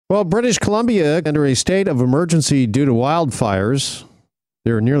Well, British Columbia under a state of emergency due to wildfires.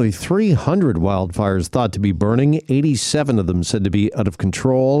 There are nearly 300 wildfires thought to be burning, 87 of them said to be out of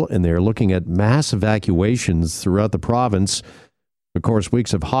control, and they're looking at mass evacuations throughout the province. Of course,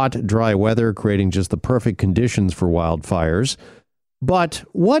 weeks of hot, dry weather creating just the perfect conditions for wildfires. But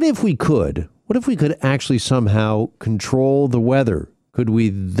what if we could? What if we could actually somehow control the weather? Could we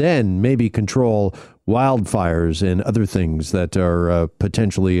then maybe control wildfires and other things that are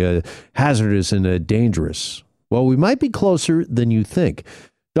potentially hazardous and dangerous? Well, we might be closer than you think.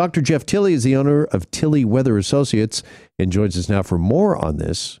 Dr. Jeff Tilley is the owner of Tilley Weather Associates and joins us now for more on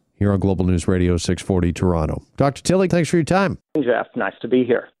this here on Global News Radio 640 Toronto. Dr. Tilley, thanks for your time. Hey, Jeff. Nice to be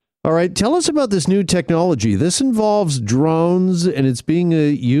here. All right. Tell us about this new technology. This involves drones, and it's being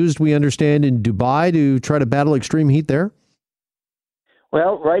used, we understand, in Dubai to try to battle extreme heat there?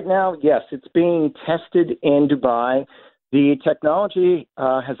 Well, right now, yes, it's being tested in Dubai. The technology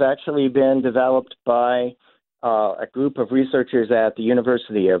has actually been developed by a group of researchers at the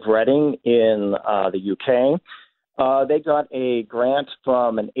University of Reading in the UK. They got a grant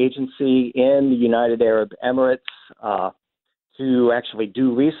from an agency in the United Arab Emirates to actually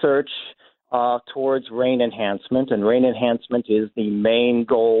do research towards rain enhancement, and rain enhancement is the main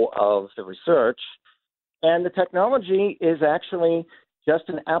goal of the research. And the technology is actually just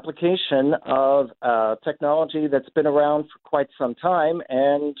an application of technology that's been around for quite some time,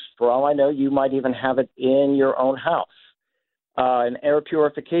 and for all I know, you might even have it in your own house, an air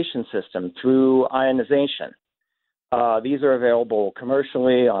purification system through ionization. These are available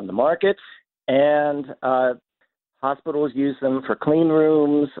commercially on the market, and hospitals use them for clean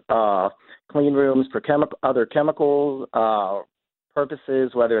rooms for other chemical purposes,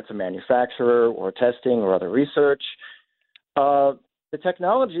 whether it's a manufacturer or testing or other research. The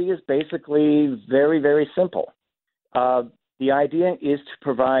technology is basically very, very simple. The idea is to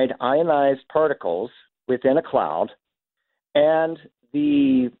provide ionized particles within a cloud, and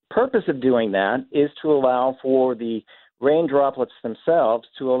the purpose of doing that is to allow for the rain droplets themselves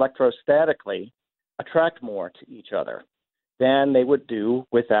to electrostatically attract more to each other than they would do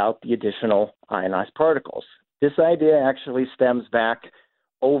without the additional ionized particles. This idea actually stems back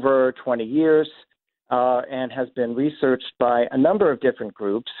over 20 years and has been researched by a number of different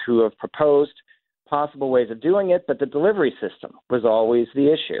groups who have proposed possible ways of doing it, but the delivery system was always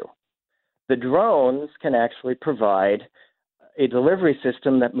the issue. The drones can actually provide a delivery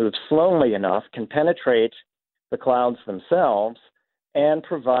system that moves slowly enough, can penetrate the clouds themselves, and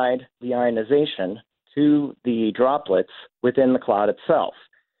provide the ionization to the droplets within the cloud itself.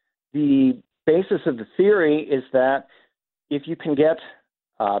 The basis of the theory is that if you can get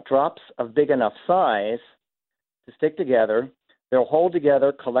drops of big enough size to stick together, they'll hold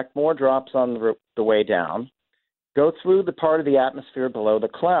together, collect more drops on the way down, go through the part of the atmosphere below the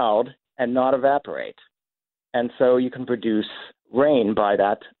cloud, and not evaporate. And so you can produce rain by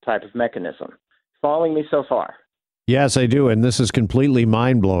that type of mechanism. Following me so far? Yes, I do. And this is completely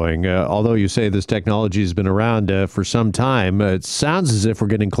mind-blowing. Although you say this technology has been around for some time, it sounds as if we're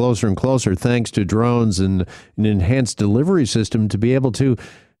getting closer and closer thanks to drones and an enhanced delivery system to be able to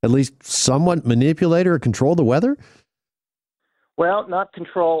at least somewhat manipulate or control the weather? Well, not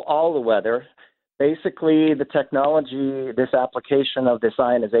control all the weather. Basically, the technology, this application of this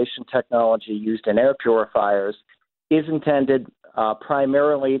ionization technology used in air purifiers is intended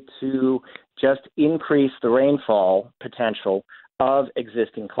primarily to just increase the rainfall potential of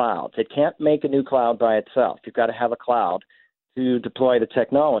existing clouds. It can't make a new cloud by itself. You've got to have a cloud to deploy the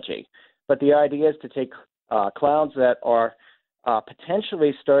technology. But the idea is to take clouds that are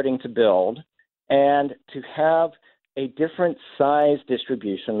potentially starting to build and to have a different size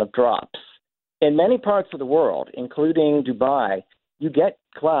distribution of drops. In many parts of the world, including Dubai, you get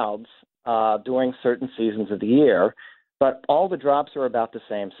clouds during certain seasons of the year, but all the drops are about the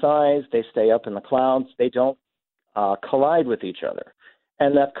same size. They stay up in the clouds. They don't collide with each other.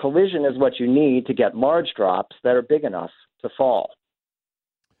 And that collision is what you need to get large drops that are big enough to fall.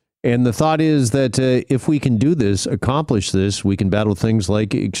 And the thought is that if we can do this, accomplish this, we can battle things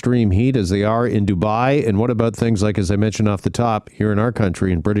like extreme heat as they are in Dubai. And what about things like, as I mentioned off the top, here in our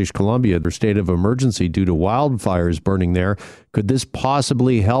country, in British Columbia, their state of emergency due to wildfires burning there? Could this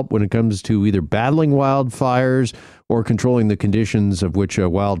possibly help when it comes to either battling wildfires or controlling the conditions of which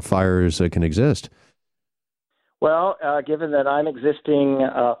wildfires can exist? Well, given that I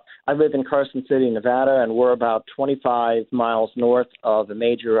live in Carson City, Nevada, and we're about 25 miles north of a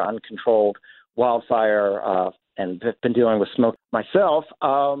major uncontrolled wildfire and have been dealing with smoke myself.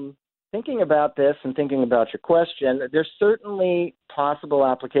 Thinking about this and thinking about your question, there's certainly possible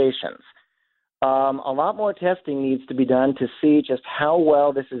applications. A lot more testing needs to be done to see just how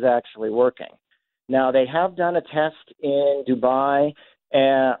well this is actually working. Now, they have done a test in Dubai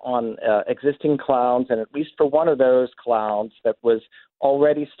on existing clouds, and at least for one of those clouds that was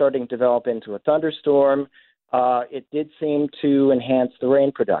already starting to develop into a thunderstorm, it did seem to enhance the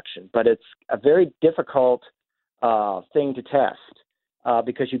rain production. But it's a very difficult thing to test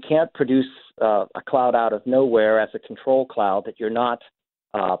because you can't produce a cloud out of nowhere as a control cloud that you're not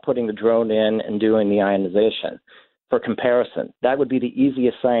putting the drone in and doing the ionization for comparison. That would be the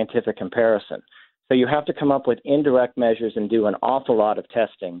easiest scientific comparison. So you have to come up with indirect measures and do an awful lot of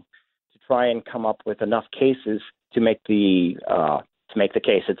testing to try and come up with enough cases to make the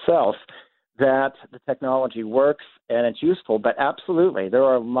case itself that the technology works and it's useful. But absolutely, there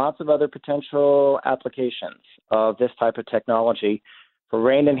are lots of other potential applications of this type of technology for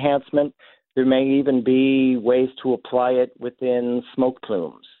rain enhancement. There may even be ways to apply it within smoke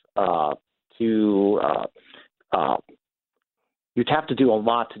plumes. You'd have to do a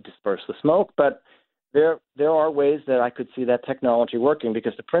lot to disperse the smoke, but there are ways that I could see that technology working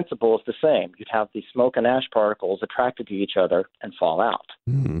because the principle is the same. You'd have the smoke and ash particles attracted to each other and fall out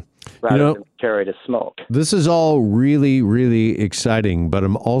rather than carried as smoke. This is all really, really exciting, but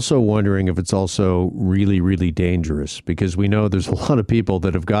I'm also wondering if it's also really, really dangerous because we know there's a lot of people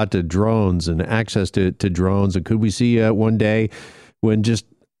that have got to drones and access to drones. And could we see one day when just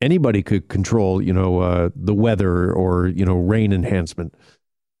anybody could control, the weather or, rain enhancement?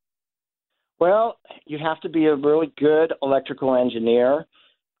 Well, you have to be a really good electrical engineer.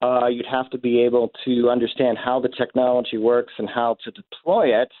 You'd have to be able to understand how the technology works and how to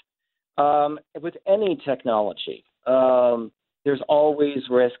deploy it. With any technology, there's always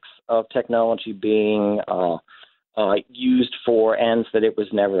risks of technology being used for ends that it was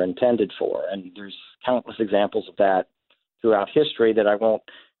never intended for. And there's countless examples of that throughout history that I won't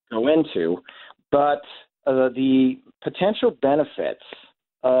go into. But the potential benefits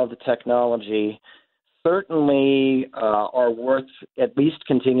of the technology certainly are worth at least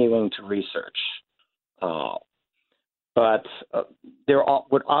continuing to research. But there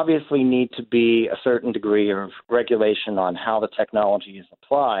would obviously need to be a certain degree of regulation on how the technology is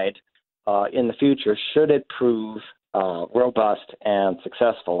applied in the future should it prove robust and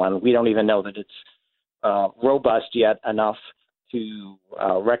successful. And we don't even know that it's robust yet enough to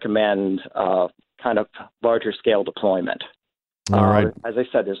recommend kind of larger scale deployment. All right. As I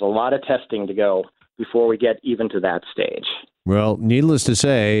said, there's a lot of testing to go before we get even to that stage. Well, needless to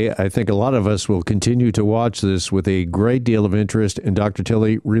say, I think a lot of us will continue to watch this with a great deal of interest. And Dr.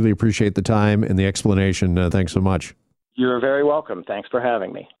 Tilley, really appreciate the time and the explanation. Thanks so much. You're very welcome. Thanks for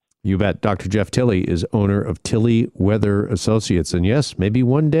having me. You bet. Dr. Jeff Tilley is owner of Tilley Weather Associates. And yes, maybe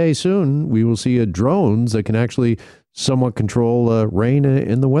one day soon we will see drones that can actually somewhat control rain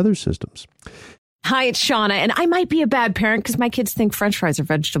in the weather systems. Hi, it's Shauna, and I might be a bad parent because my kids think French fries are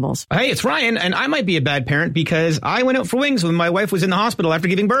vegetables. Hey, it's Ryan, and I might be a bad parent because I went out for wings when my wife was in the hospital after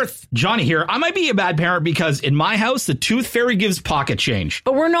giving birth. Johnny here. I might be a bad parent because in my house, the tooth fairy gives pocket change.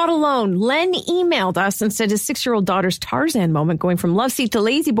 But we're not alone. Len emailed us and said his 6-year-old daughter's Tarzan moment going from love seat to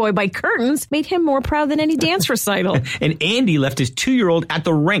lazy boy by curtains made him more proud than any dance recital. And Andy left his 2-year-old at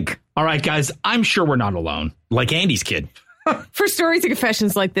the rink. All right, guys, I'm sure we're not alone. Like Andy's kid. For stories and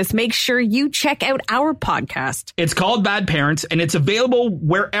confessions like this, make sure you check out our podcast. It's called Bad Parents, and it's available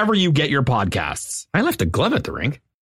wherever you get your podcasts. I left a glove at the rink.